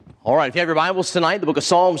All right, if you have your Bibles tonight, the book of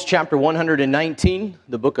Psalms, chapter 119.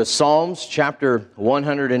 The book of Psalms, chapter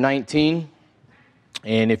 119.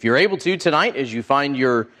 And if you're able to tonight, as you find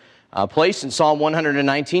your place in Psalm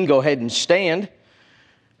 119, go ahead and stand.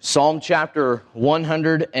 Psalm chapter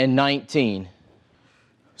 119.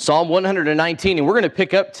 Psalm 119, and we're going to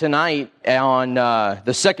pick up tonight on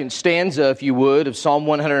the second stanza, if you would, of Psalm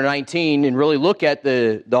 119, and really look at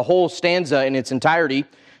the whole stanza in its entirety.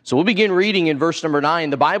 So we'll begin reading in verse number 9.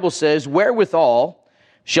 The Bible says, "Wherewithal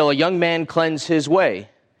shall a young man cleanse his way?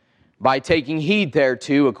 By taking heed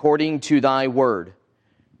thereto according to thy word.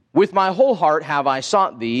 With my whole heart have I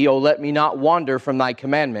sought thee, O let me not wander from thy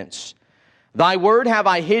commandments. Thy word have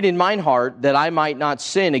I hid in mine heart, that I might not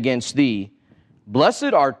sin against thee.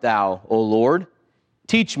 Blessed art thou, O Lord.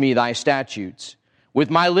 Teach me thy statutes. With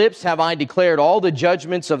my lips have I declared all the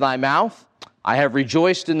judgments of thy mouth. I have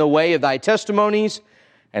rejoiced in the way of thy testimonies,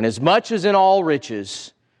 and as much as in all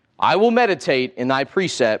riches, I will meditate in thy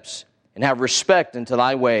precepts and have respect unto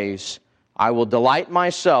thy ways. I will delight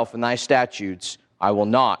myself in thy statutes. I will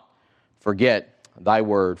not forget thy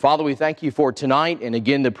word." Father, we thank you for tonight, and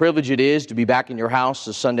again, the privilege it is to be back in your house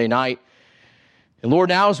this Sunday night. And Lord,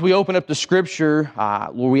 now as we open up the Scripture,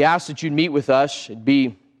 Lord, we ask that you'd meet with us. It'd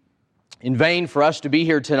be in vain for us to be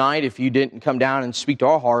here tonight if you didn't come down and speak to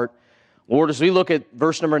our heart. Lord, as we look at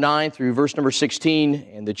verse number 9 through verse number 16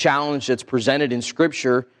 and the challenge that's presented in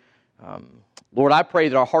Scripture, Lord, I pray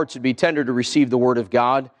that our hearts would be tender to receive the Word of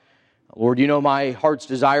God. Lord, you know my heart's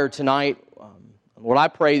desire tonight. Lord, I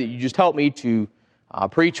pray that you just help me to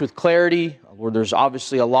preach with clarity. Lord, there's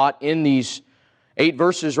obviously a lot in these 8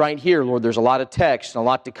 verses right here. Lord, there's a lot of text and a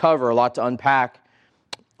lot to cover, a lot to unpack.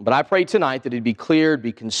 But I pray tonight that it'd be clear, it'd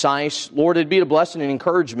be concise. Lord, it'd be a blessing and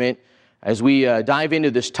encouragement as we dive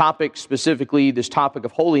into this topic, specifically this topic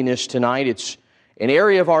of holiness tonight. It's an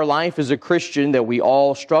area of our life as a Christian that we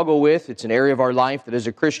all struggle with. It's an area of our life that as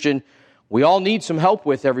a Christian we all need some help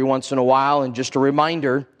with every once in a while. And just a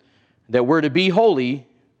reminder that we're to be holy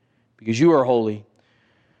because you are holy.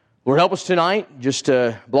 Lord, help us tonight just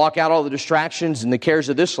to block out all the distractions and the cares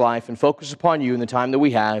of this life and focus upon you in the time that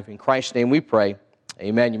we have. In Christ's name we pray.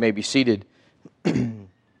 Amen. You may be seated.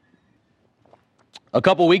 A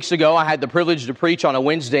couple weeks ago, I had the privilege to preach on a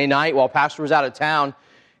Wednesday night while Pastor was out of town,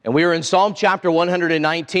 and we were in Psalm chapter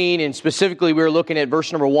 119, and specifically we were looking at verse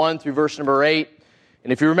number 1 through verse number 8.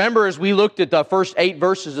 And if you remember, as we looked at the first 8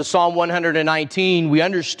 verses of Psalm 119, we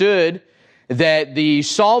understood that the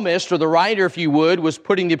psalmist, or the writer, if you would, was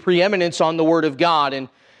putting the preeminence on the Word of God. And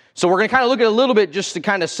so we're going to kind of look at a little bit just to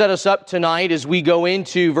kind of set us up tonight as we go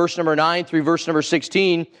into verse number 9 through verse number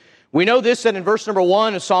 16. We know this, that in verse number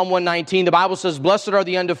 1 of Psalm 119, the Bible says, "Blessed are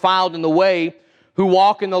the undefiled in the way who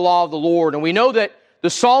walk in the law of the Lord." And we know that the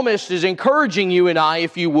psalmist is encouraging you and I,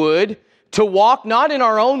 if you would, to walk not in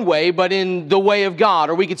our own way, but in the way of God.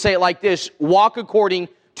 Or we could say it like this: walk according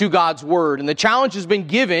to God's word. And the challenge has been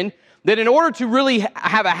given that in order to really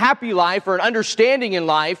have a happy life or an understanding in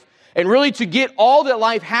life, and really to get all that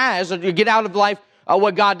life has, or to get out of life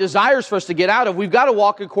what God desires for us to get out of, we've got to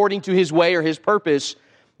walk according to His way or His purpose.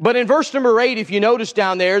 But in verse number 8, if you notice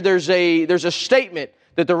down there, there's a statement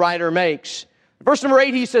that the writer makes. Verse number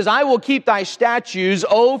 8, he says, "I will keep thy statutes,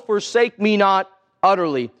 O forsake me not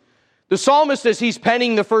utterly." The psalmist, as he's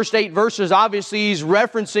penning the first 8 verses, obviously he's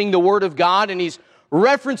referencing the Word of God, and he's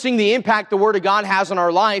referencing the impact the Word of God has on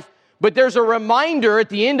our life. But there's a reminder at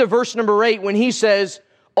the end of verse number 8 when he says,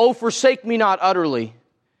 "O forsake me not utterly."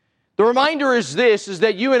 The reminder is this, is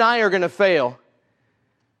that you and I are going to fail.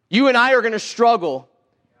 You and I are going to struggle.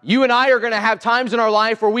 You and I are going to have times in our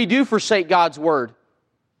life where we do forsake God's Word.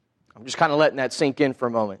 I'm just kind of letting that sink in for a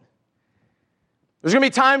moment. There's going to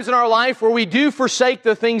be times in our life where we do forsake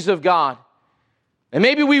the things of God. And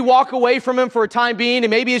maybe we walk away from Him for a time being, and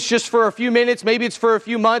maybe it's just for a few minutes, maybe it's for a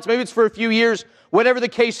few months, maybe it's for a few years, whatever the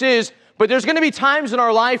case is. But there's going to be times in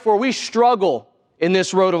our life where we struggle in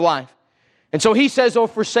this road of life. And so he says, "Oh,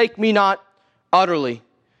 forsake me not utterly."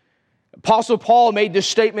 Apostle Paul made this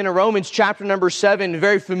statement in Romans chapter number 7,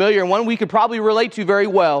 very familiar, and one we could probably relate to very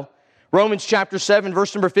well. Romans chapter 7,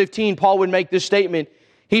 verse number 15, Paul would make this statement.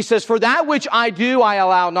 He says, "For that which I do I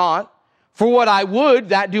allow not. For what I would,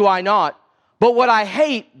 that do I not. But what I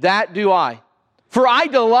hate, that do I. For I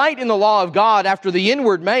delight in the law of God after the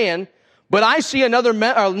inward man, but I see another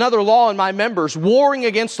law in my members, warring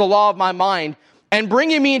against the law of my mind, and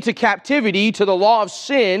bringing me into captivity to the law of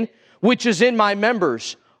sin, which is in my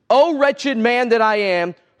members. O wretched man that I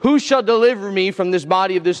am, who shall deliver me from this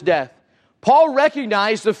body of this death?" Paul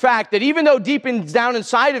recognized the fact that even though deep down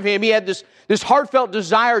inside of him, he had this heartfelt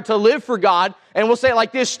desire to live for God, and we'll say it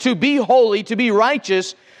like this, to be holy, to be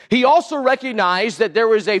righteous, he also recognized that there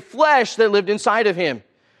was a flesh that lived inside of him.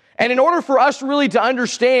 And in order for us really to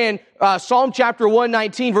understand Psalm chapter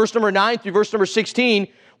 119, verse number 9 through verse number 16,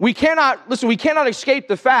 we cannot escape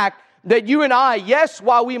the fact that you and I, yes,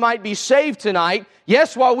 while we might be saved tonight,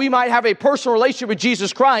 yes, while we might have a personal relationship with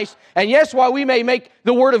Jesus Christ, and yes, while we may make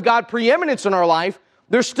the Word of God preeminence in our life,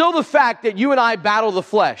 there's still the fact that you and I battle the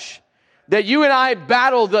flesh, that you and I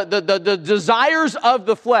battle the desires of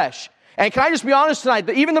the flesh. And can I just be honest tonight,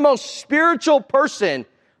 that even the most spiritual person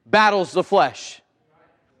battles the flesh.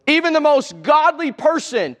 Even the most godly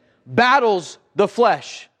person battles the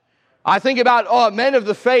flesh. I think about men of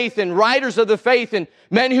the faith and writers of the faith and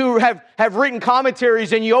men who have written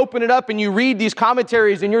commentaries, and you open it up and you read these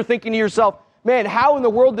commentaries and you're thinking to yourself, man, how in the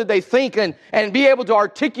world did they think and be able to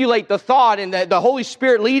articulate the thought and the Holy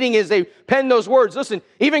Spirit leading as they pen those words? Listen,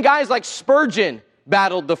 even guys like Spurgeon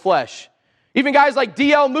battled the flesh. Even guys like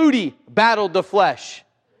D.L. Moody battled the flesh.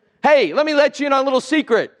 Hey, let me let you in on a little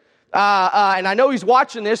secret. And I know he's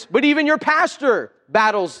watching this, but even your pastor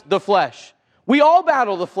battles the flesh. We all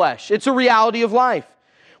battle the flesh. It's a reality of life.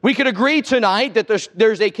 We could agree tonight that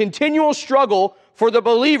there's a continual struggle for the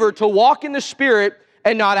believer to walk in the Spirit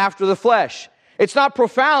and not after the flesh. It's not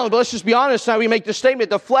profound, but let's just be honest now. We make the statement,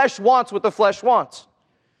 the flesh wants what the flesh wants.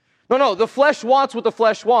 No, the flesh wants what the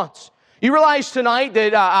flesh wants. You realize tonight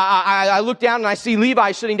that I look down and I see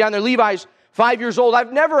Levi sitting down there. Levi's 5 years old.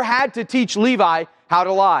 I've never had to teach Levi how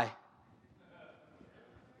to lie.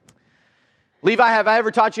 Levi, have I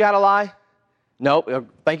ever taught you how to lie? Nope.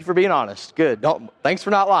 Thank you for being honest. Good. Thanks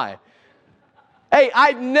for not lying. Hey,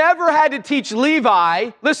 I've never had to teach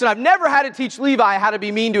Levi, listen, I've never had to teach Levi how to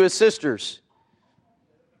be mean to his sisters.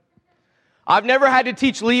 I've never had to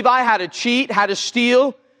teach Levi how to cheat, how to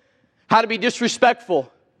steal, how to be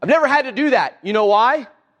disrespectful. I've never had to do that. You know why?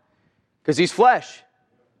 Because he's flesh.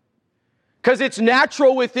 Because it's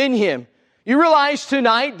natural within him. You realize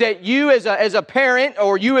tonight that you as a parent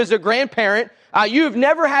or you as a grandparent, you have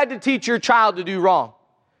never had to teach your child to do wrong.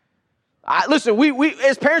 Listen, we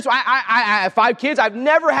as parents, I have 5 kids. I've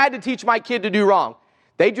never had to teach my kid to do wrong.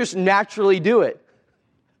 They just naturally do it.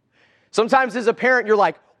 Sometimes as a parent, you're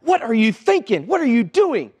like, what are you thinking? What are you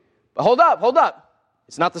doing? But hold up.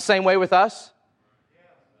 It's not the same way with us.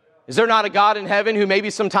 Is there not a God in heaven who maybe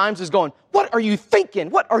sometimes is going, what are you thinking?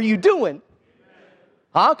 What are you doing?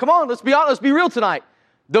 Huh? Come on, let's be honest, let's be real tonight.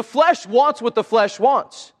 The flesh wants what the flesh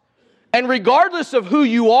wants. And regardless of who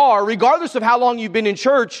you are, regardless of how long you've been in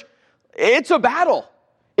church, it's a battle.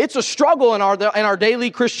 It's a struggle in our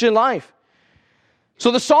daily Christian life.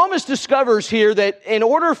 So the psalmist discovers here that in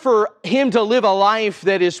order for him to live a life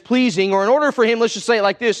that is pleasing, or in order for him, let's just say it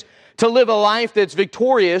like this, to live a life that's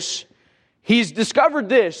victorious, he's discovered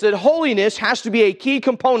this, that holiness has to be a key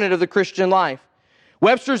component of the Christian life.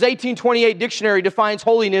 Webster's 1828 dictionary defines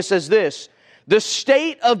holiness as this: the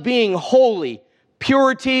state of being holy,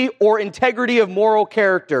 purity or integrity of moral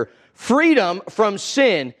character, freedom from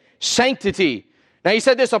sin, sanctity. Now he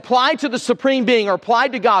said this, applied to the supreme being or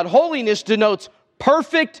applied to God, holiness denotes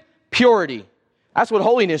perfect purity. That's what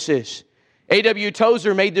holiness is. A.W.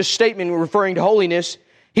 Tozer made this statement referring to holiness.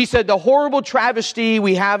 He said, the horrible travesty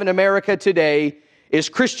we have in America today is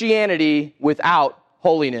Christianity without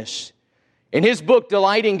holiness. In his book,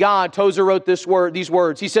 Delighting God, Tozer wrote these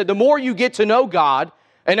words. He said, the more you get to know God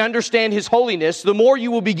and understand His holiness, the more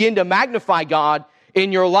you will begin to magnify God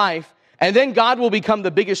in your life, and then God will become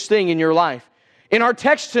the biggest thing in your life. In our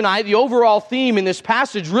text tonight, the overall theme in this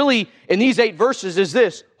passage, really in these 8 verses, is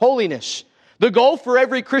this: holiness. The goal for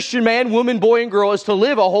every Christian man, woman, boy, and girl is to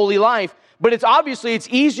live a holy life, but it's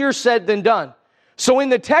easier said than done. So in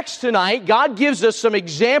the text tonight, God gives us some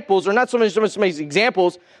examples, or not so much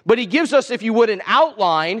examples, but He gives us, if you would, an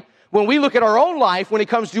outline when we look at our own life when it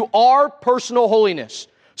comes to our personal holiness.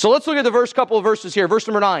 So let's look at the couple of verses here. Verse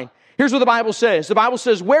number 9. Here's what the Bible says. The Bible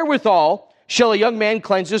says, wherewithal shall a young man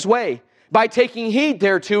cleanse his way? By taking heed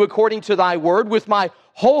thereto according to thy word. With my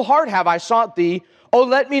whole heart have I sought thee. O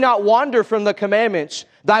let me not wander from the commandments.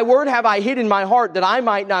 Thy word have I hid in my heart, that I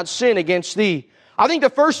might not sin against thee. I think the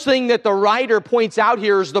first thing that the writer points out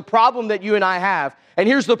here is the problem that you and I have. And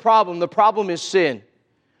here's the problem. The problem is sin.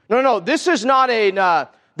 No. This is not an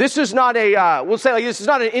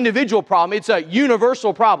individual problem. It's a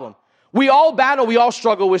universal problem. We all battle, we all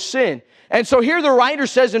struggle with sin. And so here the writer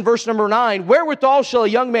says in verse number 9, wherewithal shall a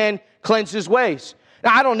young man cleanse his ways?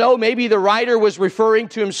 Now, I don't know, maybe the writer was referring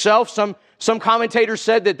to himself. Some commentators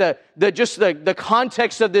said that the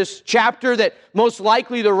context of this chapter, that most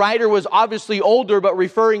likely the writer was obviously older, but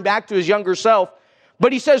referring back to his younger self.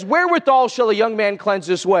 But he says, wherewithal shall a young man cleanse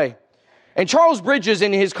his way? And Charles Bridges,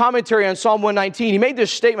 in his commentary on Psalm 119, he made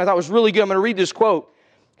this statement I thought was really good. I'm going to read this quote.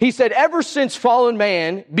 He said, ever since fallen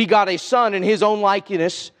man begot a son in his own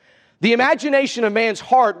likeness, the imagination of man's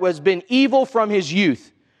heart has been evil from his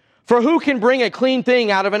youth. For who can bring a clean thing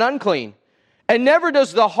out of an unclean? And never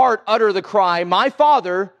does the heart utter the cry, my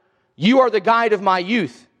Father, you are the guide of my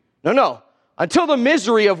youth. No. Until the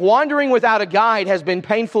misery of wandering without a guide has been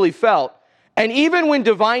painfully felt, and even when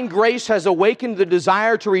divine grace has awakened the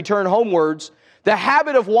desire to return homewards, the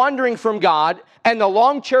habit of wandering from God and the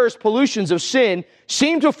long-cherished pollutions of sin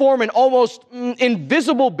seem to form an almost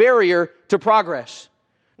invisible barrier to progress.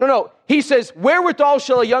 No. He says, wherewithal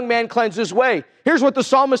shall a young man cleanse his way? Here's what the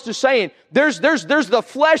psalmist is saying. There's the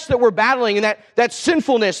flesh that we're battling, and that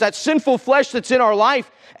sinfulness, that sinful flesh that's in our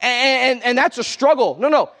life, and that's a struggle.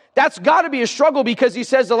 No. That's got to be a struggle, because he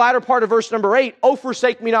says the latter part of verse number 8, oh,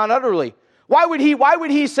 forsake me not utterly. Why would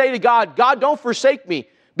he say to God, God, don't forsake me?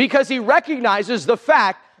 Because he recognizes the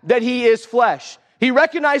fact that he is flesh. He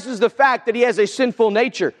recognizes the fact that he has a sinful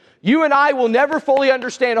nature. You and I will never fully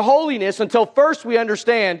understand holiness until first we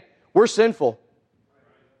understand we're sinful.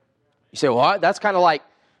 You say, well, that's kind of like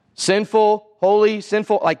sinful, holy,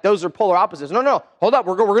 sinful, like those are polar opposites. No, hold up.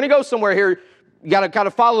 We're going to go somewhere here. You got to kind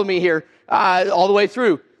of follow me here all the way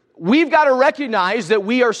through. We've got to recognize that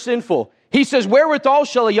we are sinful. He says, wherewithal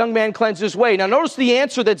shall a young man cleanse his way? Now notice the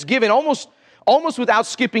answer that's given almost without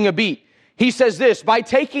skipping a beat. He says this, by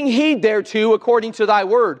taking heed thereto according to thy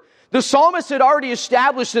word. The psalmist had already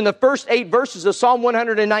established in the first 8 verses of Psalm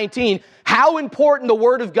 119 how important the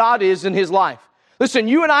word of God is in his life. Listen,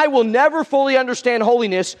 you and I will never fully understand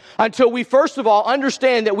holiness until we first of all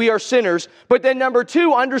understand that we are sinners, but then number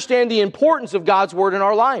 2, understand the importance of God's word in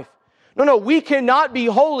our life. No, we cannot be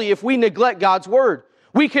holy if we neglect God's word.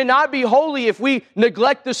 We cannot be holy if we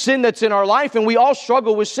neglect the sin that's in our life, and we all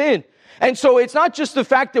struggle with sin. And so it's not just the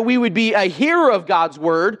fact that we would be a hearer of God's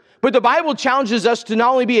word, but the Bible challenges us to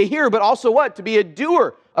not only be a hearer, but also what? To be a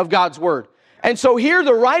doer of God's word. And so here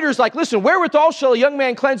the writer's like, listen, wherewithal shall a young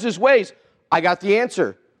man cleanse his ways? I got the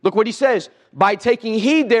answer. Look what he says. By taking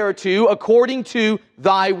heed thereto according to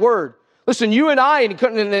thy word. Listen, you and I, in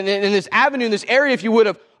this avenue, in this area, if you would,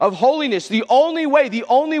 of holiness, the only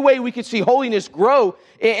way we can see holiness grow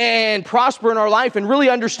and prosper in our life and really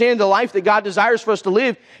understand the life that God desires for us to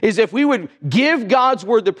live is if we would give God's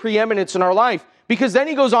word the preeminence in our life. Because then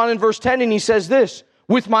he goes on in verse 10 and he says this,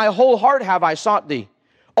 with my whole heart have I sought thee.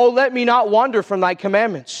 Oh, let me not wander from thy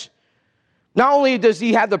commandments. Not only does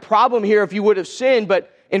he have the problem here if you would have sinned,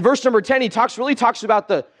 but in verse number 10, he really talks about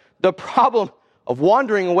the problem of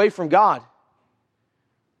wandering away from God.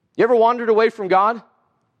 You ever wandered away from God?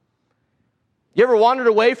 You ever wandered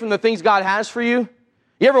away from the things God has for you?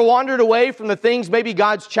 You ever wandered away from the things maybe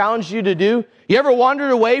God's challenged you to do? You ever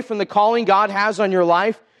wandered away from the calling God has on your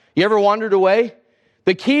life? You ever wandered away?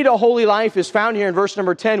 The key to holy life is found here in verse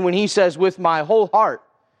number 10 when he says, with my whole heart.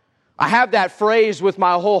 I have that phrase, with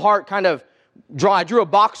my whole heart, I drew a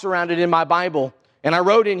box around it in my Bible. And I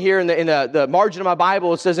wrote in here in the margin of my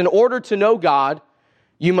Bible, it says, in order to know God,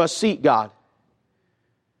 you must seek God.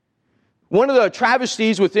 One of the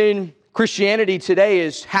travesties within Christianity today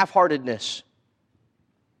is half-heartedness.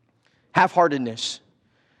 Half-heartedness.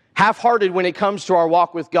 Half-hearted when it comes to our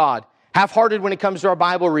walk with God. Half-hearted when it comes to our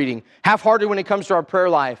Bible reading. Half-hearted when it comes to our prayer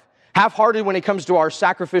life. Half-hearted when it comes to our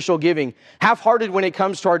sacrificial giving. Half-hearted when it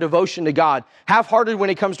comes to our devotion to God. Half-hearted when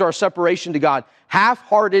it comes to our separation to God.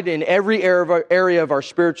 Half-hearted in every area of our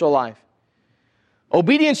spiritual life.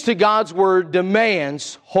 Obedience to God's word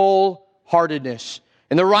demands wholeheartedness.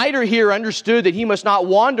 And the writer here understood that he must not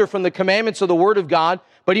wander from the commandments of the word of God,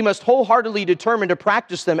 but he must wholeheartedly determine to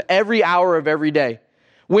practice them every hour of every day.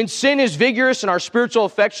 When sin is vigorous and our spiritual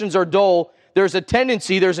affections are dull, there's a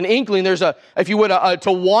tendency, there's an inkling, to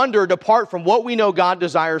wander, depart from what we know God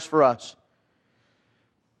desires for us.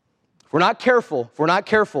 If we're not careful,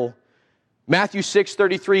 Matthew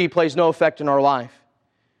 6:33 plays no effect in our life.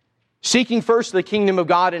 Seeking first the kingdom of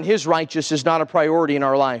God and his righteousness is not a priority in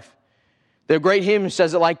our life. The great hymn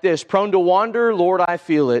says it like this, prone to wander, Lord, I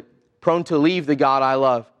feel it, prone to leave the God I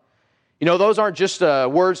love. You know, those aren't just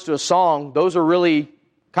words to a song. Those are really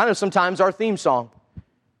kind of sometimes our theme song.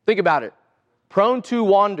 Think about it. Prone to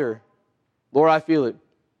wander, Lord, I feel it.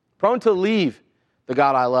 Prone to leave the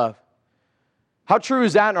God I love. How true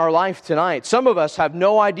is that in our life tonight? Some of us have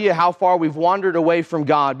no idea how far we've wandered away from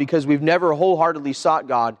God because we've never wholeheartedly sought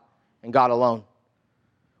God and God alone.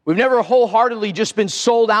 We've never wholeheartedly just been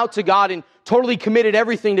sold out to God and totally committed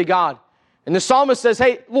everything to God. And the psalmist says,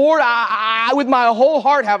 hey, Lord, I with my whole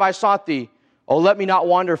heart have I sought thee. Oh, let me not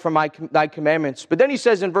wander from thy commandments. But then he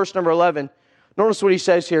says in verse number 11, notice what he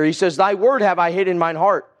says here. He says, thy word have I hid in mine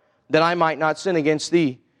heart, that I might not sin against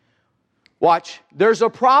thee. Watch, there's a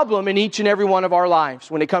problem in each and every one of our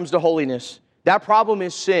lives when it comes to holiness. That problem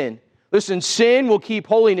is sin. Listen, sin will keep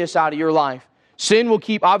holiness out of your life. Sin will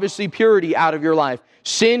keep, obviously, purity out of your life.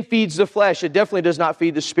 Sin feeds the flesh. It definitely does not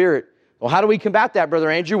feed the spirit. Well, how do we combat that, Brother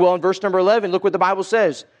Andrew? Well, in verse number 11, look what the Bible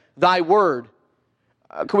says. Thy word.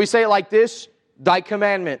 Can we say it like this? Thy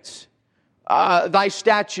commandments. Thy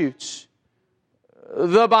statutes.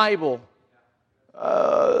 The Bible.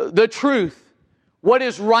 The truth. What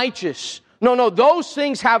is righteous. No, those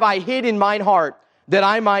things have I hid in mine heart, that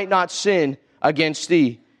I might not sin against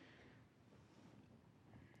thee.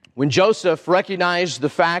 When Joseph recognized the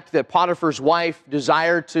fact that Potiphar's wife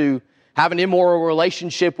desired to have an immoral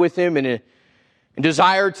relationship with him and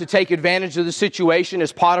desired to take advantage of the situation,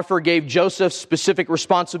 as Potiphar gave Joseph specific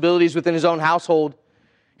responsibilities within his own household,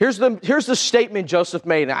 here's the statement Joseph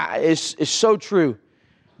made. It's so true.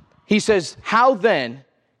 He says, how then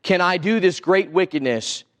can I do this great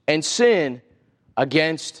wickedness and sin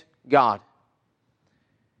against God?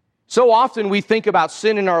 So often we think about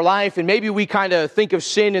sin in our life, and maybe we kind of think of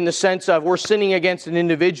sin in the sense of we're sinning against an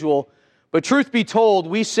individual. But truth be told,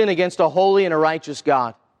 we sin against a holy and a righteous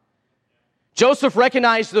God. Joseph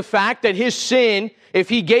recognized the fact that his sin, if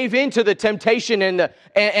he gave in to the temptation and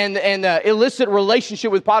the illicit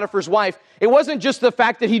relationship with Potiphar's wife, it wasn't just the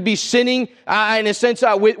fact that he'd be sinning in a sense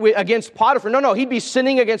against Potiphar. No, he'd be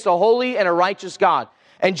sinning against a holy and a righteous God.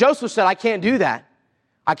 And Joseph said, I can't do that.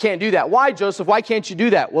 I can't do that. Why, Joseph? Why can't you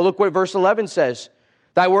do that? Well, look what verse 11 says.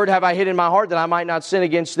 Thy word have I hid in my heart, that I might not sin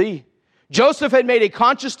against thee. Joseph had made a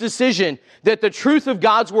conscious decision that the truth of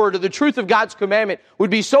God's word or the truth of God's commandment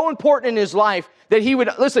would be so important in his life that he would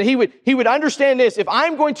understand this. If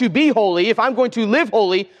I'm going to be holy, if I'm going to live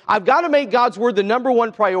holy, I've got to make God's word the number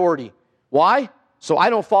one priority. Why? So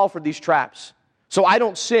I don't fall for these traps. So I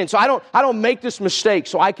don't sin. So I don't make this mistake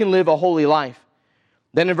so I can live a holy life.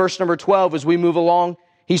 Then in verse number 12, as we move along,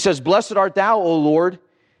 he says, Blessed art thou, O Lord,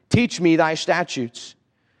 teach me thy statutes.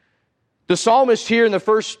 The psalmist here in the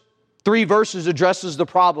first 3 verses addresses the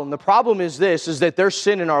problem. The problem is this, is that there's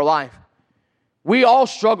sin in our life. We all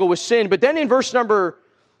struggle with sin. But then in verse number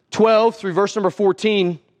 12 through verse number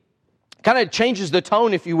 14, kind of changes the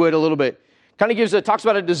tone, if you would, a little bit. Talks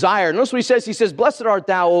about a desire. Notice what he says. He says, Blessed art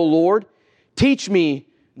thou, O Lord, teach me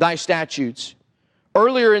thy statutes.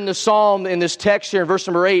 Earlier in the psalm, in this text here in verse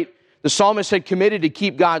number 8, the psalmist had committed to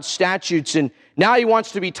keep God's statutes, and now he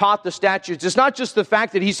wants to be taught the statutes. It's not just the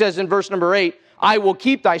fact that he says in verse number 8, I will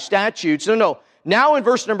keep thy statutes. No. Now in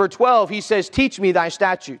verse number 12, he says, teach me thy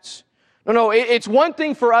statutes. No. It's one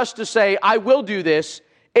thing for us to say, I will do this.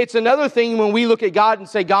 It's another thing when we look at God and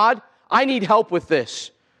say, God, I need help with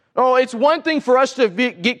this. No, it's one thing for us to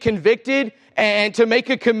get convicted and to make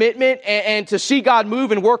a commitment and to see God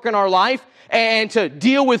move and work in our life and to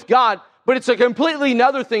deal with God. But it's a completely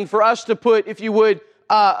another thing for us to put, if you would,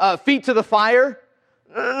 feet to the fire.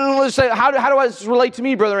 Let's say, how does this relate to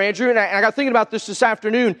me, Brother Andrew? And I got thinking about this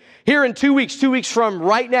afternoon. Here in 2 weeks from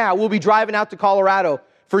right now, we'll be driving out to Colorado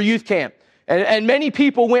for youth camp. And many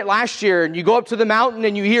people went last year, and you go up to the mountain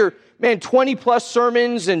and you hear, 20 plus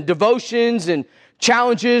sermons and devotions and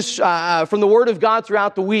challenges from the Word of God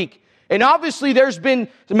throughout the week. And obviously there's been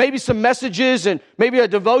maybe some messages and maybe a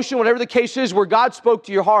devotion, whatever the case is, where God spoke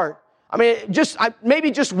to your heart.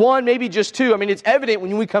 Maybe just one, maybe just two. It's evident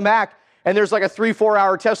when we come back and there's like a 3-4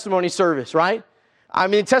 hour testimony service, right?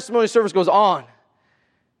 Testimony service goes on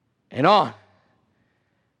and on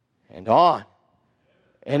and on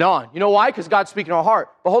and on. You know why? Because God's speaking to our heart.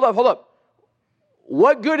 But hold up.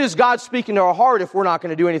 What good is God speaking to our heart if we're not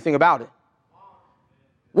going to do anything about it?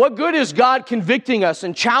 What good is God convicting us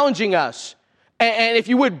and challenging us? And if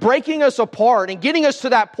you would, breaking us apart and getting us to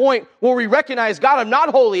that point where we recognize, God, I'm not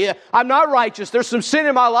holy, I'm not righteous, there's some sin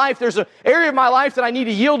in my life, there's an area of my life that I need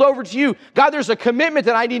to yield over to you. God, there's a commitment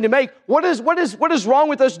that I need to make. What is wrong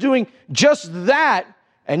with us doing just that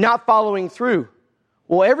and not following through?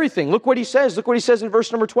 Well, everything. Look what he says. Look what he says in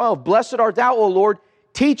verse number 12. Blessed art thou, O Lord,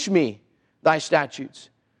 teach me thy statutes.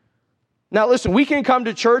 Now listen, we can come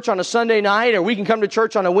to church on a Sunday night, or we can come to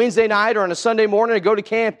church on a Wednesday night or on a Sunday morning and go to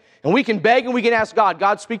camp, and we can beg and we can ask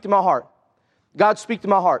God, speak to my heart. God, speak to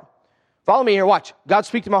my heart. Follow me here, watch. God,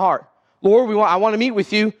 speak to my heart. Lord, I want to meet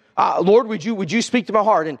with you. Lord, would you speak to my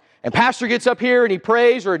heart? And pastor gets up here and he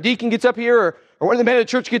prays, or a deacon gets up here, or one of the men of the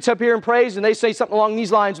church gets up here and prays, and they say something along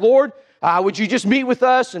these lines. Lord, would you just meet with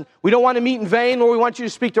us? And we don't want to meet in vain. Lord, we want you to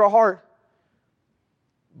speak to our heart.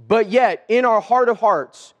 But yet, in our heart of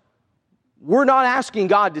hearts, we're not asking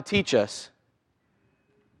God to teach us.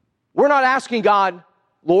 We're not asking God,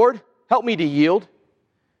 Lord, help me to yield.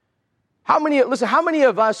 How many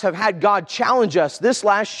of us have had God challenge us this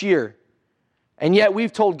last year And yet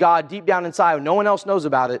we've told God deep down inside, no one else knows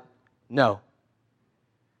about it, no.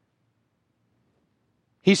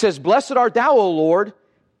 He says, blessed art thou, O Lord,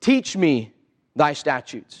 teach me thy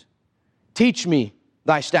statutes. Teach me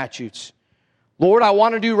thy statutes. Lord, I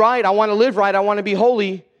want to do right. I want to live right. I want to be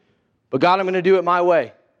holy. But God, I'm going to do it my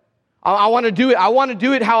way. I want to do it. I want to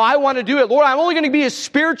do it how I want to do it. Lord, I'm only going to be as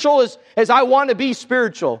spiritual as I want to be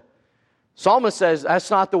spiritual. Psalmist says that's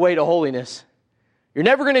not the way to holiness. You're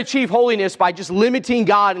never going to achieve holiness by just limiting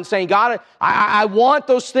God and saying, God, I want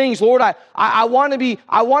those things. Lord, I want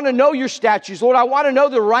to know your statutes. Lord, I want to know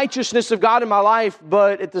the righteousness of God in my life.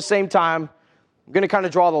 But at the same time, I'm going to kind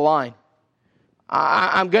of draw the line.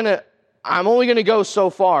 I'm only going to go so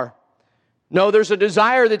far. No, there's a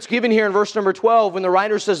desire that's given here in verse number 12 when the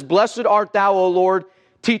writer says, blessed art thou, O Lord,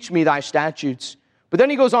 teach me thy statutes. But then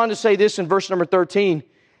he goes on to say this in verse number 13.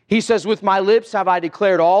 He says, with my lips have I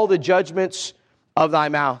declared all the judgments of thy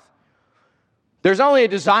mouth. There's not only a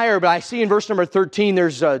desire, but I see in verse number 13,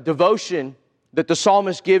 there's a devotion that the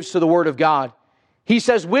psalmist gives to the word of God. He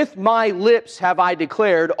says, with my lips have I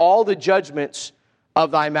declared all the judgments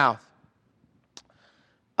of thy mouth.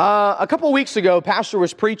 A couple of weeks ago, pastor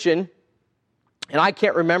was preaching, and I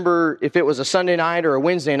can't remember if it was a Sunday night or a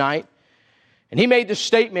Wednesday night. And he made this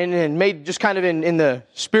statement and made just kind of in the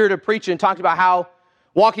spirit of preaching, talked about how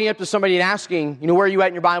walking up to somebody and asking, where are you at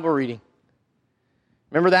in your Bible reading?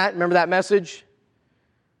 Remember that? Remember that message?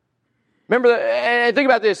 And think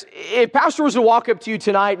about this. If pastor was to walk up to you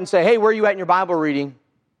tonight and say, hey, where are you at in your Bible reading?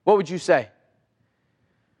 What would you say?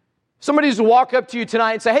 Somebody's to walk up to you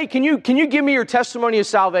tonight and say, hey, can you give me your testimony of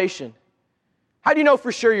salvation? How do you know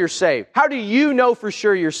for sure you're saved? How do you know for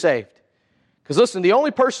sure you're saved? Because listen, the only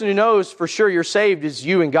person who knows for sure you're saved is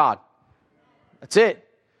you and God. That's it.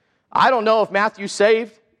 I don't know if Matthew's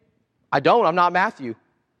saved. I'm not Matthew.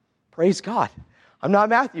 Praise God. I'm not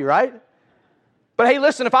Matthew, right? But hey,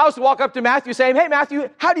 listen, if I was to walk up to Matthew saying, hey, Matthew,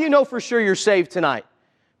 how do you know for sure you're saved tonight?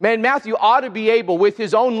 Man, Matthew ought to be able, with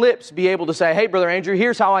his own lips, be able to say, hey, Brother Andrew,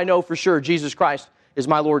 here's how I know for sure Jesus Christ is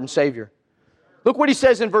my Lord and Savior. Look what he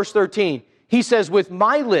says in verse 13. He says, with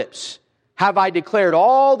my lips have I declared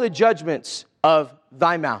all the judgments of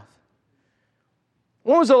thy mouth.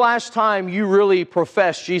 When was the last time you really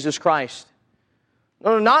professed Jesus Christ?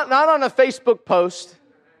 No, not on a Facebook post,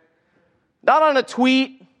 not on a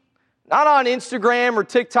tweet, not on Instagram or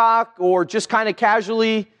TikTok, or just kind of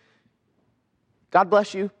casually, God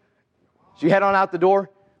bless you, as you head on out the door.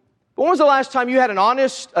 But when was the last time you had an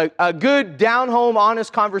honest, a good, down-home,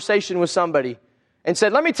 honest conversation with somebody and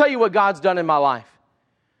said, let me tell you what God's done in my life.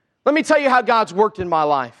 Let me tell you how God's worked in my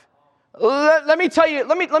life. Let me tell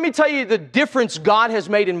you the difference God has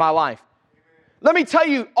made in my life. Let me tell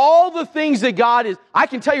you all the things that I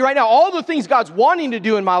can tell you right now, all the things God's wanting to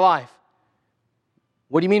do in my life.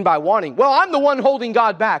 What do you mean by wanting? Well, I'm the one holding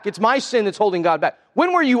God back. It's my sin that's holding God back.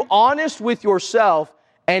 When were you honest with yourself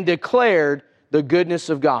and declared the goodness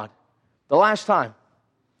of God? The last time.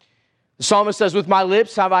 The psalmist says, with my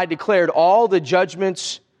lips have I declared all the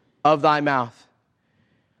judgments of thy mouth.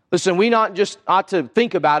 Listen, we not just ought to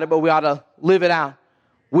think about it, but we ought to live it out.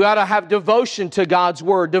 We ought to have devotion to God's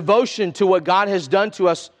word, devotion to what God has done to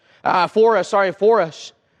us, for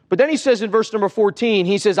us. But then he says in verse number 14,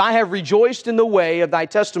 he says, I have rejoiced in the way of thy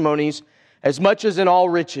testimonies as much as in all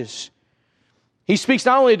riches. He speaks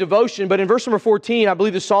not only of devotion, but in verse number 14, I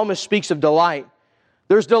believe the psalmist speaks of delight.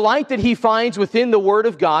 There's delight that he finds within the word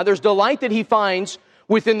of God. There's delight that he finds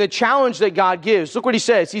within the challenge that God gives. Look what he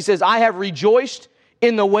says. He says, I have rejoiced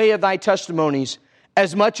in the way of thy testimonies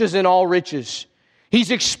as much as in all riches.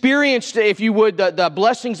 He's experienced, if you would, the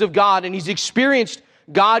blessings of God, and he's experienced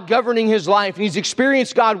God governing his life, and he's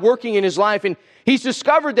experienced God working in his life, and he's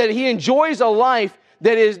discovered that he enjoys a life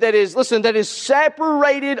that is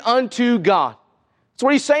separated unto God. That's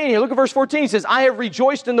what he's saying here. Look at verse 14. He says, I have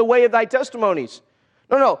rejoiced in the way of thy testimonies.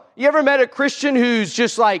 No. You ever met a Christian who's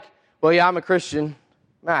just like, well, yeah, I'm a Christian.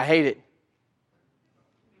 Man, I hate it.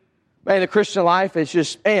 Man, the Christian life is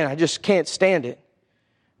just, man, I just can't stand it.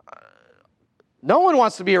 No one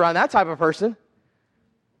wants to be around that type of person.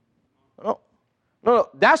 No,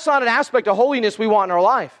 that's not an aspect of holiness we want in our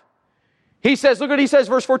life. He says, look what he says,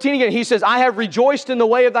 verse 14 again. He says, I have rejoiced in the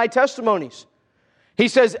way of thy testimonies. He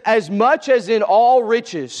says, as much as in all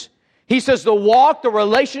riches. He says, the walk, the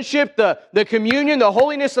relationship, the communion, the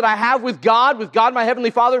holiness that I have with God my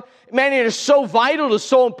Heavenly Father, man, it is so vital, it is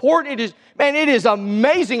so important. It is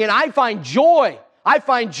amazing, and I find joy. I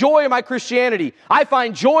find joy in my Christianity. I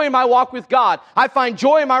find joy in my walk with God. I find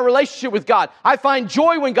joy in my relationship with God. I find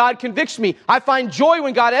joy when God convicts me. I find joy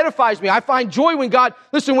when God edifies me. I find joy when God,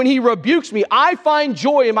 when He rebukes me. I find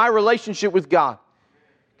joy in my relationship with God.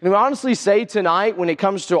 Can we honestly say tonight, when it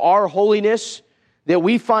comes to our holiness, that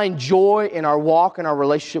we find joy in our walk and our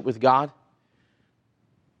relationship with God?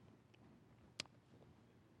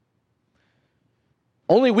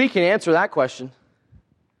 Only we can answer that question.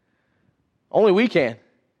 Only we can.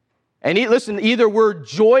 And listen, either we're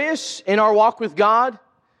joyous in our walk with God,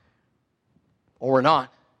 or we're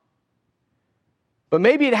not. But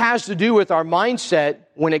maybe it has to do with our mindset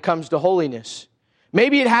when it comes to holiness.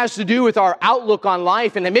 Maybe it has to do with our outlook on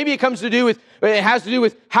life, and maybe it has to do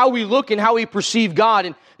with how we look and how we perceive God.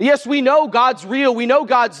 And yes, we know God's real. We know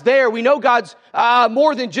God's there. We know God's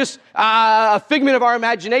more than just a figment of our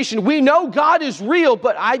imagination. We know God is real,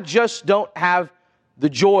 but I just don't have the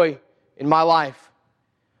joy in my life.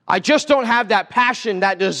 I just don't have that passion,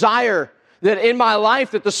 that desire that in my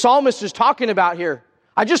life that the psalmist is talking about here.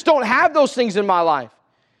 I just don't have those things in my life.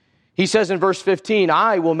 He says in verse 15,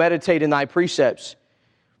 I will meditate in thy precepts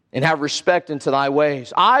and have respect unto thy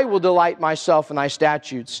ways. I will delight myself in thy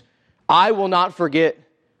statutes. I will not forget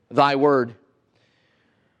thy word.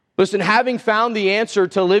 Listen, having found the answer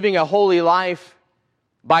to living a holy life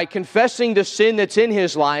by confessing the sin that's in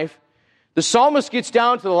his life, the psalmist gets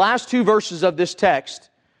down to the last two verses of this text,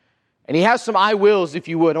 and he has some I wills, if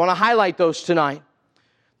you would. I want to highlight those tonight.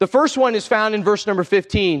 The first one is found in verse number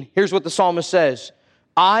 15. Here's what the psalmist says.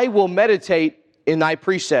 I will meditate in thy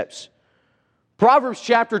precepts. Proverbs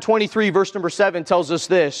chapter 23, verse number 7 tells us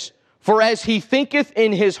this. For as he thinketh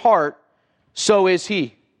in his heart, so is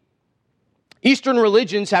he. Eastern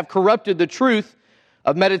religions have corrupted the truth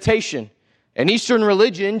of meditation. In Eastern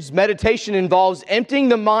religions, meditation involves emptying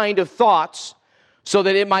the mind of thoughts so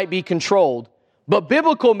that it might be controlled. But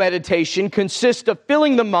biblical meditation consists of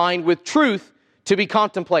filling the mind with truth to be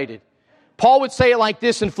contemplated. Paul would say it like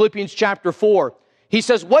this in Philippians chapter 4. He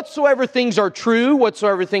says, whatsoever things are true,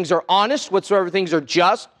 whatsoever things are honest, whatsoever things are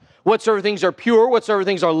just, whatsoever things are pure, whatsoever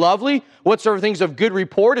things are lovely, whatsoever things of good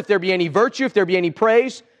report, if there be any virtue, if there be any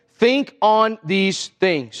praise, think on these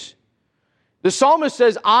things. The psalmist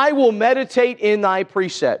says, I will meditate in thy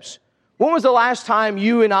precepts. When was the last time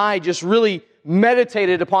you and I just really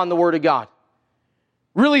meditated upon the Word of God?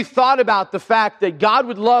 Really thought about the fact that God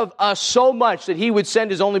would love us so much that He would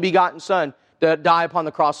send His only begotten Son to die upon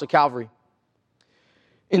the cross of Calvary.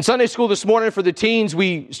 In Sunday school this morning for the teens,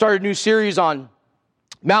 we started a new series on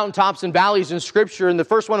mountaintops and valleys in Scripture, and the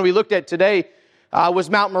first one we looked at today was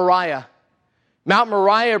Mount Moriah. Mount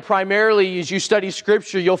Moriah, primarily, as you study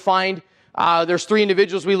Scripture, you'll find there's three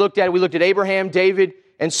individuals we looked at. We looked at Abraham, David,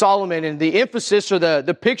 and Solomon, and the emphasis or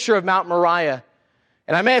the picture of Mount Moriah.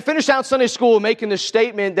 And I finished out Sunday school making the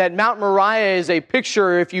statement that Mount Moriah is a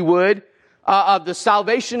picture, if you would, of the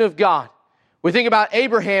salvation of God. We think about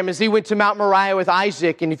Abraham as he went to Mount Moriah with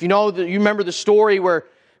Isaac. And if you remember the story where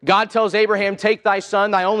God tells Abraham, take thy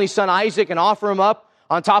son, thy only son Isaac, and offer him up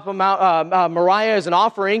on top of Mount Moriah as an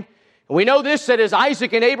offering. And we know this, that as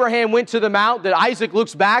Isaac and Abraham went to the mount, that Isaac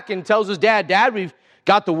looks back and tells his dad, Dad, we've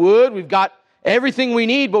got the wood, we've got everything we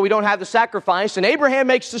need, but we don't have the sacrifice. And Abraham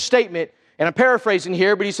makes the statement, and I'm paraphrasing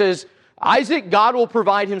here, but he says, Isaac, God will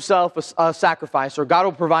provide himself a sacrifice, or God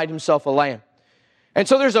will provide himself a lamb. And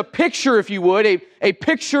so there's a picture, if you would, a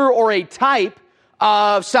picture or a type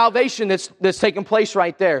of salvation that's taken place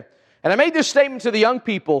right there. And I made this statement to the young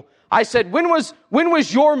people. I said, when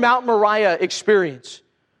was your Mount Moriah experience?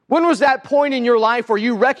 When was that point in your life where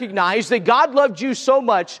you recognized that God loved you so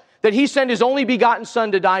much that He sent His only begotten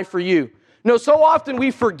Son to die for you? So often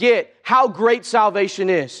we forget how great salvation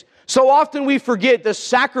is. So often we forget the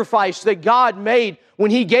sacrifice that God made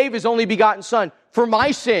when He gave His only begotten Son for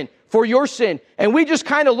my sin, for your sin. And we just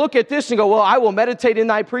kind of look at this and go, well, I will meditate in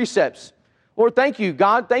thy precepts. Lord, thank you,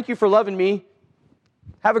 God. Thank you for loving me.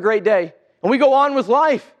 Have a great day. And we go on with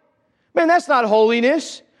life. Man, that's not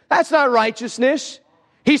holiness. That's not righteousness.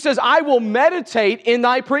 He says, I will meditate in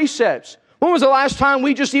thy precepts. When was the last time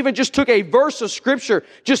we just took a verse of Scripture,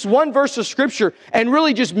 just one verse of Scripture, and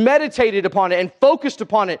really just meditated upon it and focused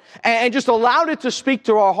upon it and just allowed it to speak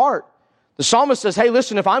to our heart? The psalmist says, hey,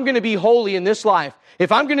 listen, if I'm going to be holy in this life,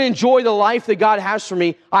 if I'm going to enjoy the life that God has for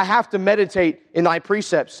me, I have to meditate in thy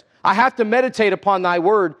precepts. I have to meditate upon thy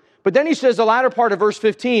word. But then he says the latter part of verse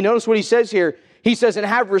 15. Notice what he says here. He says, and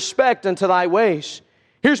have respect unto thy ways.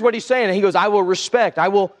 Here's what he's saying. He goes, I will respect. I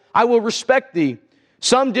will respect thee.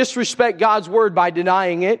 Some disrespect God's word by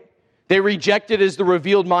denying it. They reject it as the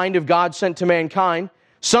revealed mind of God sent to mankind.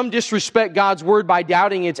 Some disrespect God's word by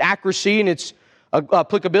doubting its accuracy and its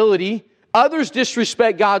applicability. Others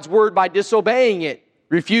disrespect God's word by disobeying it,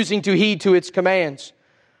 refusing to heed to its commands.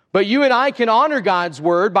 But you and I can honor God's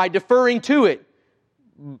word by deferring to it,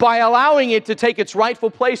 by allowing it to take its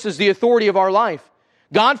rightful place as the authority of our life.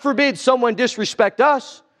 God forbid someone disrespect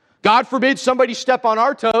us. God forbid somebody step on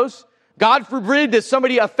our toes. God forbid that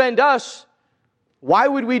somebody offend us. Why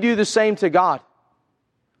would we do the same to God?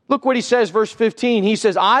 Look what he says, verse 15. He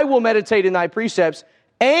says, I will meditate in thy precepts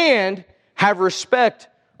and have respect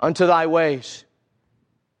unto thy ways.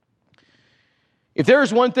 If there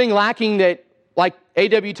is one thing lacking that, like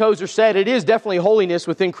A.W. Tozer said, it is definitely holiness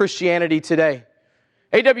within Christianity today.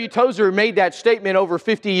 A.W. Tozer made that statement over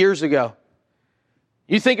 50 years ago.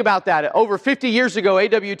 You think about that. Over 50 years ago,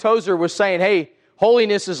 A.W. Tozer was saying, hey,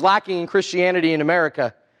 holiness is lacking in Christianity in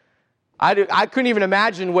America. I couldn't even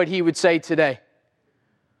imagine what he would say today.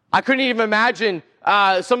 I couldn't even imagine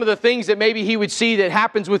some of the things that maybe he would see that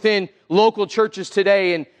happens within local churches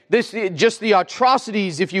today, and this just the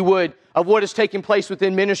atrocities, if you would, of what is taking place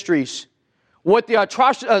within ministries. What the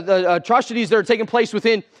atrocities that are taking place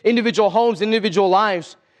within individual homes, individual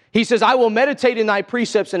lives. He says, I will meditate in thy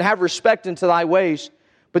precepts and have respect unto thy ways.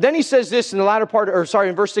 But then he says this in the latter part,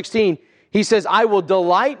 in verse 16. He says, I will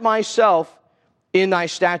delight myself in thy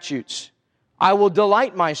statutes. I will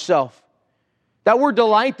delight myself. That word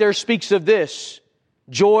delight there speaks of this,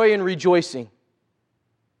 joy and rejoicing.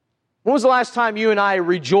 When was the last time you and I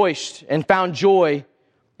rejoiced and found joy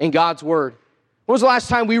in God's Word? When was the last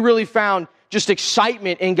time we really found just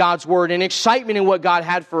excitement in God's Word and excitement in what God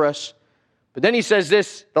had for us? But then he says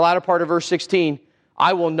this, the latter part of verse 16,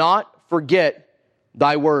 I will not forget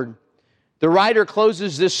thy word. The writer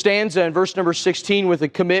closes this stanza in verse number 16 with a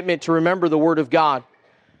commitment to remember the Word of God.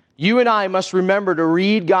 You and I must remember to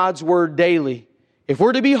read God's Word daily. If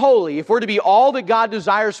we're to be holy, if we're to be all that God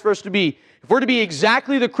desires for us to be, if we're to be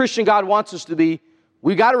exactly the Christian God wants us to be,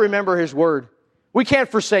 we've got to remember His Word. We can't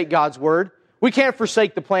forsake God's Word. We can't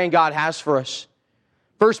forsake the plan God has for us.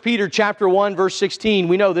 1 Peter chapter 1, verse 16,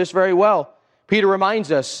 we know this very well. Peter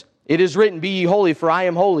reminds us, it is written, be ye holy, for I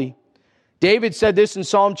am holy. David said this in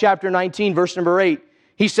Psalm chapter 19, verse number 8.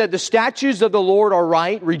 He said, the statutes of the Lord are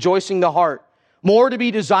right, rejoicing the heart. More to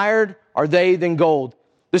be desired are they than gold.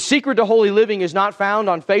 The secret to holy living is not found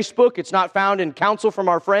on Facebook. It's not found in counsel from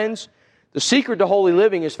our friends. The secret to holy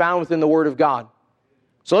living is found within the Word of God.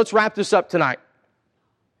 So let's wrap this up tonight.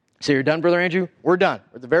 So you're done, Brother Andrew? We're done.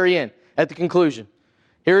 We're at the very end, at the conclusion.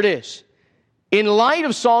 Here it is. In light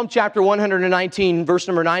of Psalm chapter 119, verse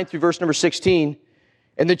number 9 through verse number 16,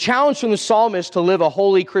 and the challenge from the psalmist to live a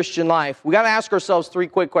holy Christian life, we got to ask ourselves three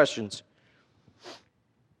quick questions.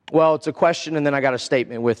 Well, it's a question and then I got a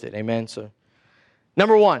statement with it. Amen. So,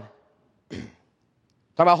 number one, talk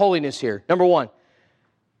about holiness here. Number one,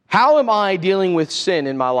 how am I dealing with sin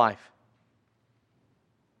in my life?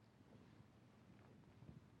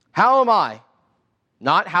 How am I?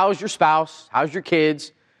 Not how's your spouse, how's your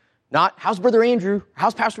kids, not how's Brother Andrew,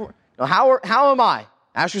 how's Pastor. No, how am I?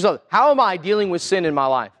 Ask yourself, how am I dealing with sin in my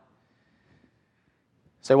life?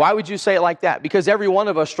 Say, why would you say it like that? Because every one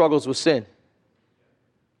of us struggles with sin.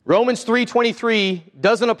 Romans 3:23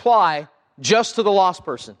 doesn't apply just to the lost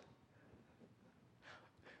person.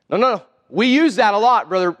 No. We use that a lot,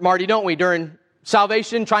 Brother Marty, don't we? During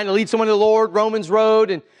salvation, trying to lead someone to the Lord, Romans Road,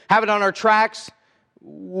 and have it on our tracks.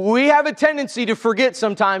 We have a tendency to forget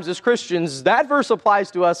sometimes as Christians, that verse applies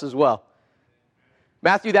to us as well.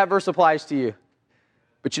 Matthew, that verse applies to you.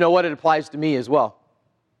 But you know what? It applies to me as well.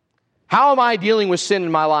 How am I dealing with sin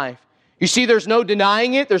in my life? You see, there's no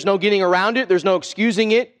denying it. There's no getting around it. There's no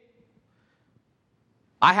excusing it.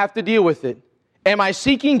 I have to deal with it. Am I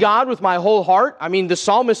seeking God with my whole heart? I mean, the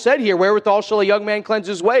psalmist said here, wherewithal shall a young man cleanse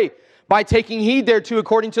his way? By taking heed thereto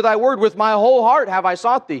according to thy word. With my whole heart have I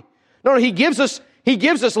sought thee. No, he gives us,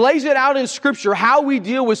 lays it out in Scripture how we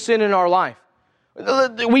deal with sin in our life.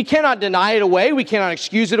 We cannot deny it away. We cannot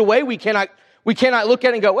excuse it away. We cannot look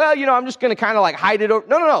at it and go, well, I'm just going to kind of like hide it over.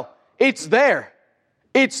 No. It's there.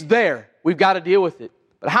 It's there. We've got to deal with it.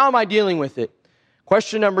 But how am I dealing with it?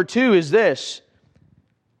 Question number 2 is this.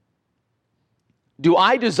 Do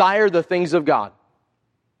I desire the things of God?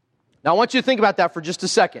 Now, I want you to think about that for just a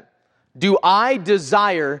second. Do I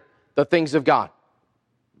desire the things of God?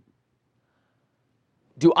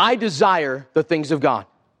 Do I desire the things of God?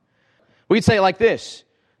 We could say it like this.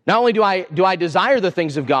 Not only do I desire the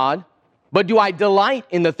things of God, but do I delight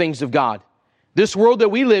in the things of God? This world that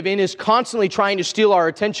we live in is constantly trying to steal our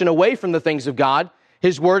attention away from the things of God,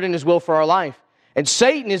 His Word and His will for our life. And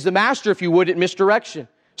Satan is the master, if you would, at misdirection.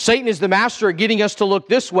 Satan is the master at getting us to look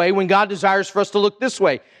this way when God desires for us to look this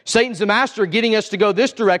way. Satan's the master at getting us to go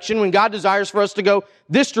this direction when God desires for us to go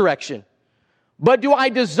this direction. But do I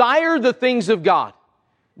desire the things of God?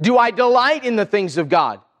 Do I delight in the things of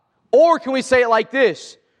God? Or can we say it like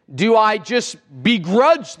this? Do I just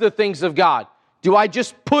begrudge the things of God? Do I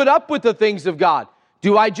just put up with the things of God?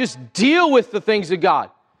 Do I just deal with the things of God?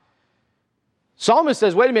 Psalmist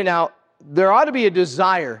says, wait a minute now, there ought to be a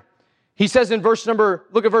desire. He says look at verse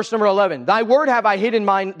number 11. Thy word have I hid in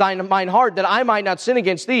mine heart, that I might not sin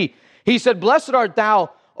against thee. He said, blessed art thou,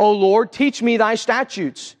 O Lord, teach me thy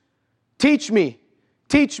statutes. Teach me,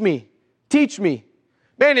 teach me, teach me.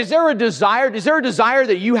 Man, is there a desire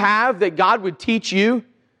that you have that God would teach you?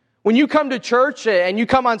 When you come to church and you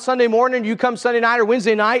come on Sunday morning, you come Sunday night or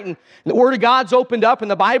Wednesday night, and the Word of God's opened up and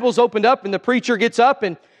the Bible's opened up and the preacher gets up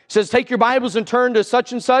and says, take your Bibles and turn to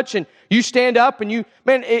such and such, and you stand up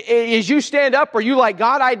and as you stand up, are you like,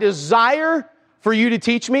 God, I desire for you to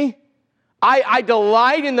teach me? I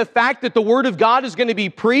delight in the fact that the Word of God is going to be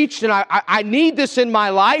preached, and I need this in my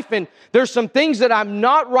life, and there's some things that I'm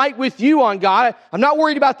not right with you on, God. I'm not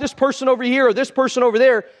worried about this person over here or this person over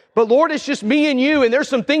there, but Lord, it's just me and you, and there's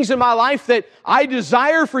some things in my life that I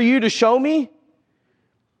desire for you to show me.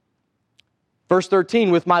 Verse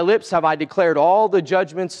 13, with my lips have I declared all the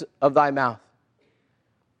judgments of thy mouth.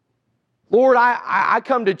 Lord, I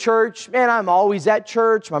come to church. Man, I'm always at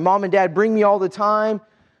church. My mom and dad bring me all the time.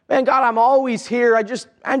 Man, God, I'm always here. Lord,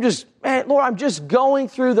 I'm just going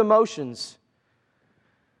through the motions.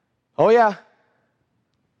 Oh yeah,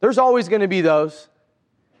 there's always going to be those.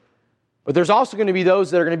 But there's also going to be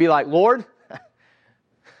those that are going to be like, Lord,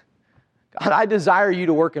 God, I desire you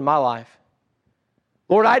to work in my life.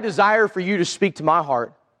 Lord, I desire for you to speak to my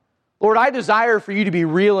heart. Lord, I desire for you to be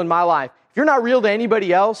real in my life. If you're not real to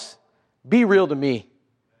anybody else, be real to me.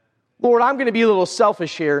 Lord, I'm going to be a little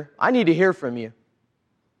selfish here. I need to hear from you.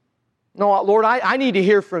 No, Lord, I need to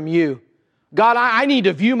hear from you. God, I need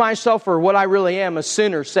to view myself for what I really am, a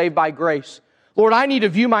sinner saved by grace. Lord, I need to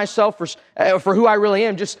view myself for who I really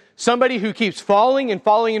am, just somebody who keeps falling and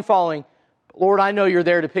falling and falling. Lord, I know you're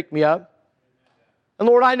there to pick me up. And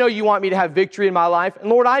Lord, I know you want me to have victory in my life. And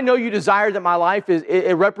Lord, I know you desire that my life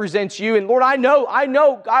it represents you. And Lord, I know,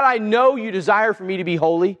 God, I know you desire for me to be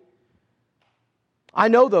holy. I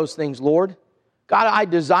know those things, Lord. God, I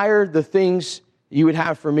desire the things you would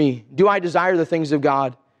have for me. Do I desire the things of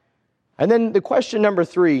God? And then the question number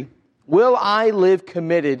 3, will I live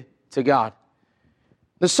committed to God?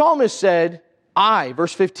 The psalmist said,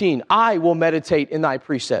 verse 15, I will meditate in thy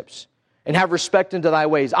precepts and have respect unto thy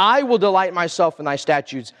ways. I will delight myself in thy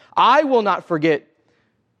statutes. I will not forget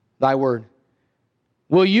thy word.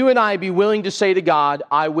 Will you and I be willing to say to God,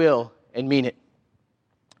 I will, and mean it?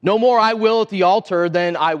 No more I will at the altar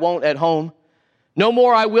than I won't at home. No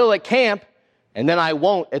more I will at camp, and then I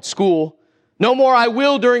won't at school. No more I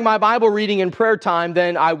will during my Bible reading and prayer time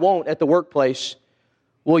than I won't at the workplace.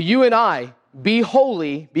 Will you and I be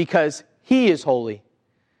holy because He is holy?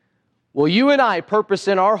 Will you and I purpose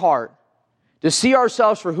in our heart to see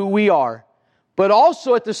ourselves for who we are, but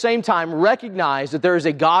also at the same time recognize that there is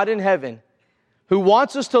a God in heaven who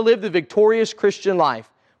wants us to live the victorious Christian life?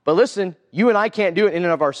 But listen, you and I can't do it in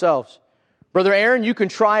and of ourselves. Brother Aaron, you can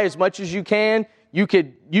try as much as you can. You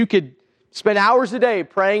could spend hours a day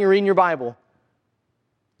praying and reading your Bible.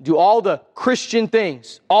 Do all the Christian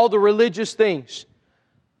things, all the religious things.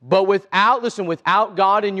 But without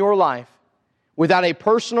God in your life, without a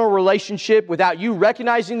personal relationship, without you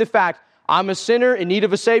recognizing the fact, I'm a sinner in need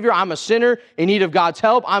of a Savior, I'm a sinner in need of God's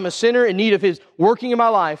help, I'm a sinner in need of His working in my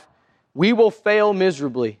life, we will fail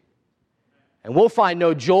miserably. And we'll find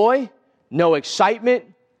no joy, no excitement,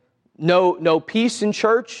 no peace in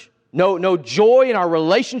church, no joy in our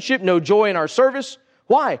relationship, no joy in our service.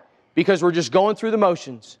 Why? Because we're just going through the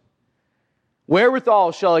motions.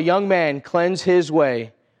 Wherewithal shall a young man cleanse his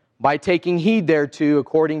way? By taking heed thereto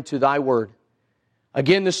according to thy word.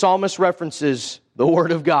 Again, the psalmist references the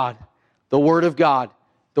word of God, the word of God,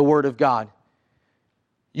 the word of God.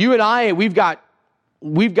 You and I, we've got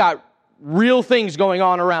real things going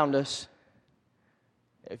on around us.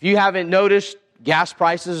 If you haven't noticed, gas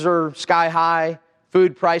prices are sky high,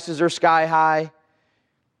 food prices are sky high,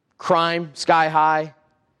 crime sky high,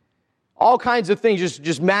 all kinds of things,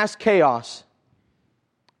 just mass chaos.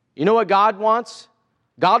 You know what God wants?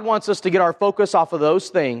 God wants us to get our focus off of those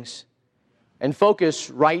things and focus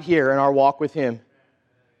right here in our walk with Him.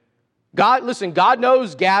 God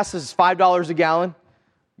knows gas is $5 a gallon.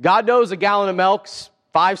 God knows a gallon of milk's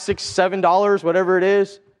 $5, $6, $7, whatever it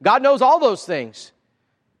is. God knows all those things.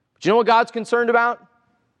 But you know what God's concerned about?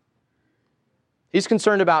 He's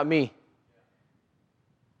concerned about me.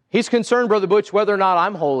 He's concerned, Brother Butch, whether or not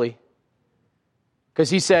I'm holy.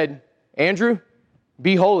 Because He said, Andrew,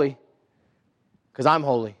 be holy, because I'm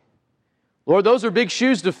holy. Lord, those are big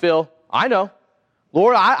shoes to fill. I know.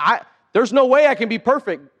 Lord, there's no way I can be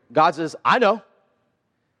perfect. God says, I know.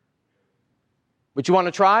 But you want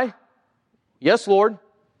to try? Yes, Lord.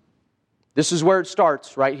 This is where it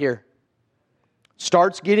starts, right here.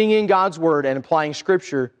 starts getting in God's Word and applying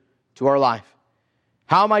Scripture to our life.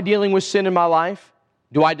 How am I dealing with sin in my life?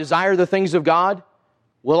 Do I desire the things of God?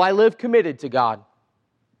 Will I live committed to God?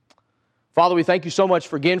 Father, we thank you so much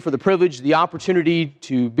for the privilege, the opportunity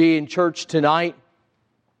to be in church tonight.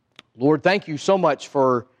 Lord, thank you so much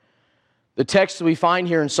for the text that we find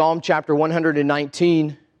here in Psalm chapter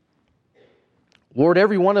 119. Lord,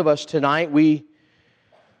 every one of us tonight, we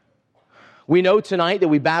know tonight that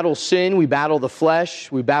we battle sin, we battle the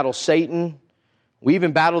flesh, we battle Satan. We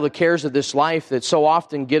even battle the cares of this life that so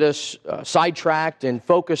often get us sidetracked and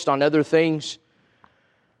focused on other things.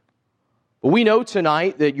 But we know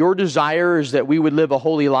tonight that your desire is that we would live a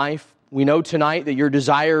holy life. We know tonight that your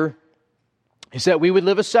desire is that we would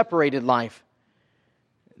live a separated life,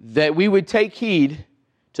 that we would take heed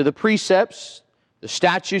to the precepts, the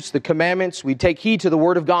statutes, the commandments. We take heed to the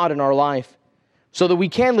Word of God in our life so that we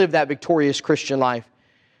can live that victorious Christian life,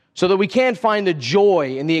 so that we can find the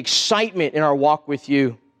joy and the excitement in our walk with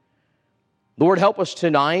you. Lord, help us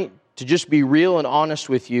tonight to just be real and honest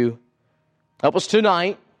with you. Help us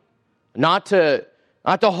tonight not to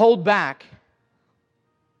hold back,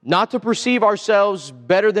 not to perceive ourselves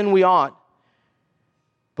better than we ought.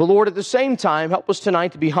 But Lord, at the same time, help us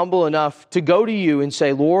tonight to be humble enough to go to you and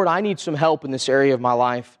say, Lord, I need some help in this area of my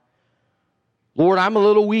life. Lord, I'm a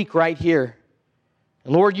little weak right here.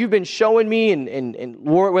 And Lord, you've been showing me, and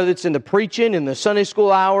Lord, whether it's in the preaching, in the Sunday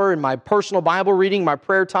school hour, in my personal Bible reading, my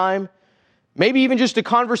prayer time, maybe even just a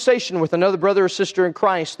conversation with another brother or sister in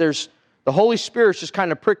Christ, the Holy Spirit's just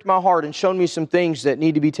kind of pricked my heart and shown me some things that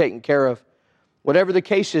need to be taken care of. Whatever the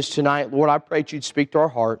case is tonight, Lord, I pray that you'd speak to our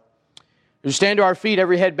heart. As we stand to our feet,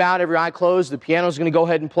 every head bowed, every eye closed, the piano's going to go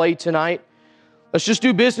ahead and play tonight. Let's just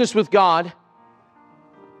do business with God.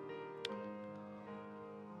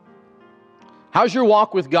 How's your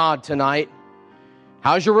walk with God tonight?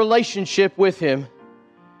 How's your relationship with Him?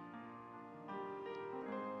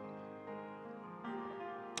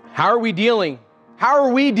 How are we dealing? How are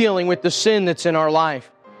we dealing with the sin that's in our life?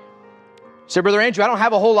 Say, Brother Andrew, I don't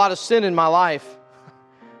have a whole lot of sin in my life.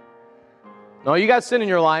 No, you got sin in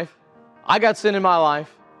your life. I got sin in my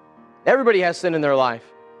life. Everybody has sin in their life.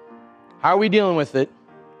 How are we dealing with it?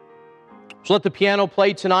 So let the piano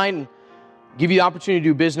play tonight and give you the opportunity to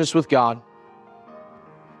do business with God.